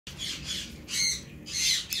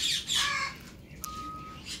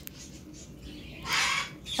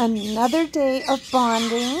Another day of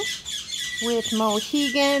bonding with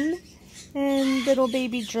Mohegan and little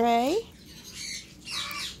baby Dre.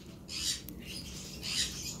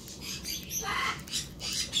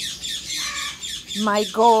 My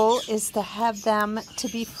goal is to have them to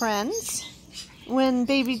be friends when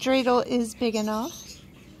baby Dreidel is big enough.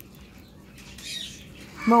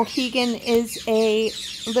 Mohegan is a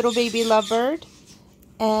little baby lovebird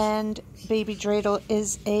and baby Dreidel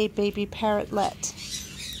is a baby parrotlet.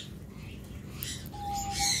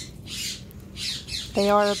 They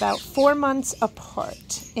are about 4 months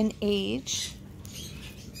apart in age.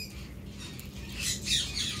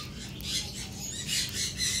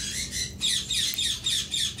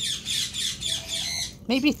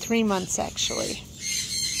 Maybe 3 months actually.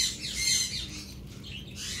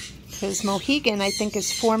 Because Mohegan, I think,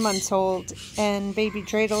 is 4 months old and baby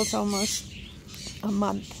Dreidel almost a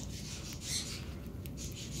month.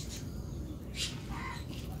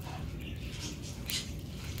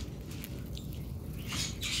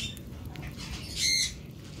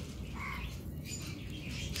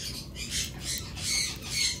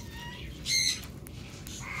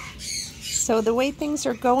 So the way things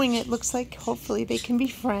are going, it looks like hopefully they can be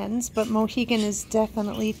friends, but Mohegan is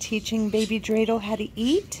definitely teaching baby Dreidel how to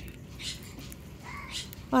eat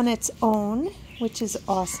on its own, which is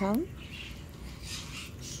awesome.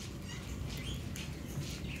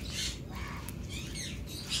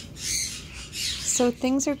 So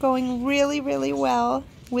things are going really, really well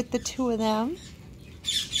with the two of them.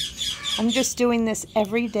 I'm just doing this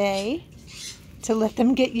every day to let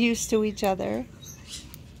them get used to each other.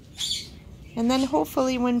 And then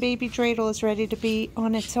hopefully when baby Dreidel is ready to be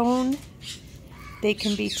on its own, they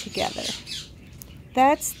can be together.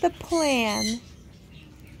 That's the plan.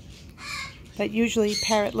 But usually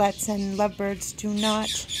parrotlets and lovebirds do not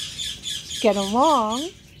get along.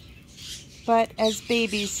 But as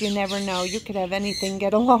babies, you never know. You could have anything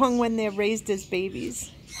get along when they're raised as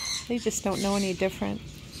babies. They just don't know any different.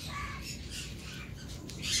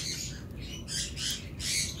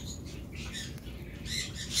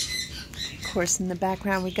 Of course, in the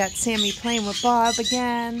background, we got Sammy playing with Bob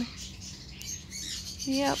again.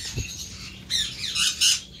 Yep.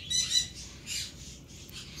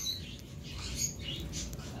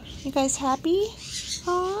 You guys happy?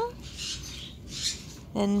 Aww.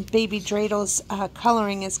 And baby Dreidel's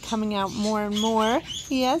coloring is coming out more and more.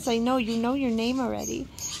 Yes, I know, you know your name already.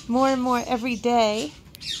 More and more every day.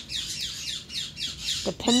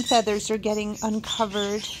 The pin feathers are getting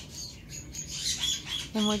uncovered.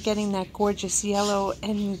 And we're getting that gorgeous yellow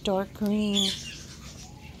and dark green,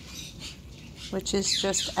 which is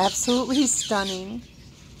just absolutely stunning.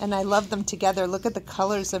 And I love them together. Look at the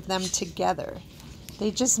colors of them together.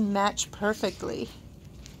 They just match perfectly.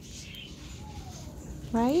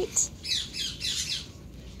 Right?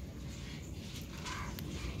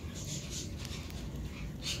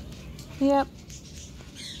 Yep.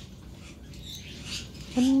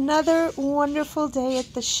 Another wonderful day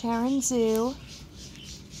at the Sharon Zoo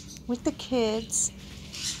with the kids.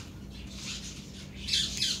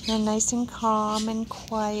 They're nice and calm and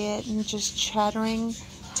quiet and just chattering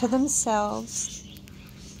to themselves.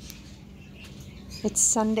 It's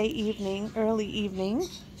Sunday evening, early evening,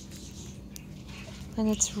 and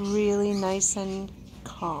it's really nice and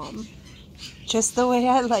calm, just the way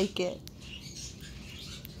I like it.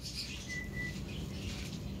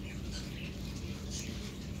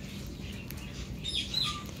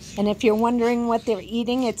 And if you're wondering what they're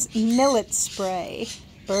eating, it's millet spray.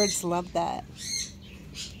 Birds love that.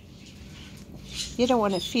 You don't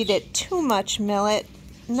want to feed it too much millet,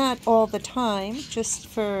 not all the time, just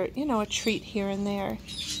for, you know, a treat here and there.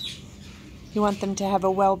 You want them to have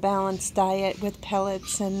a well-balanced diet with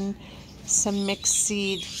pellets and some mixed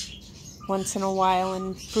seed once in a while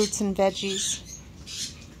and fruits and veggies.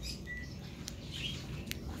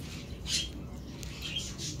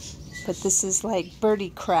 But this is like birdie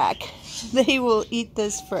crack. They will eat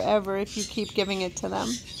this forever if you keep giving it to them.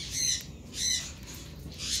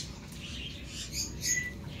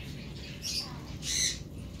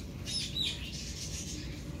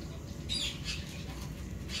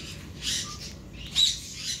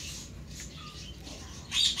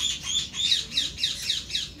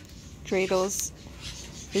 Dreidels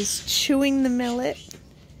is chewing the millet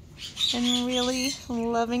and really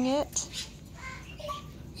loving it.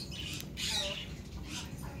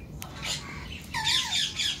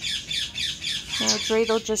 Now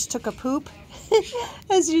Dreidel just took a poop.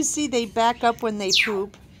 As you see, they back up when they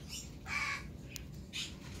poop.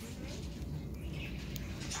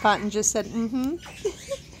 Cotton just said, mm-hmm.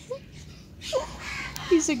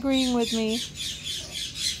 He's agreeing with me.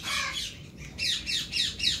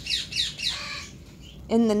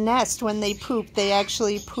 in the nest, when they poop, they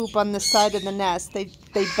actually poop on the side of the nest. They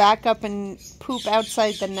back up and poop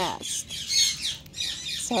outside the nest.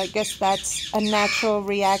 So I guess that's a natural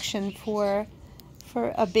reaction for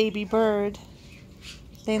a baby bird.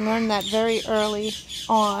 They learn that very early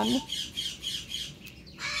on.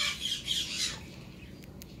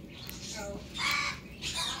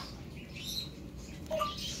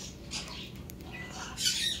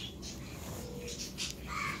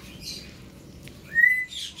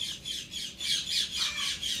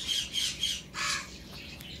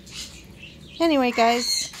 Anyway,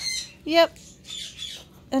 guys, yep,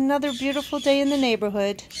 another beautiful day in the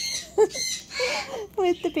neighborhood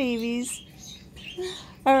with the babies.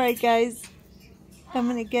 All right, guys, I'm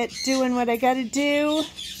going to get doing what I got to do.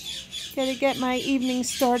 Got to get my evening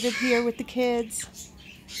started here with the kids.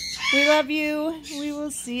 We love you. We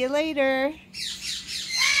will see you later.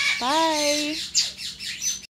 Bye.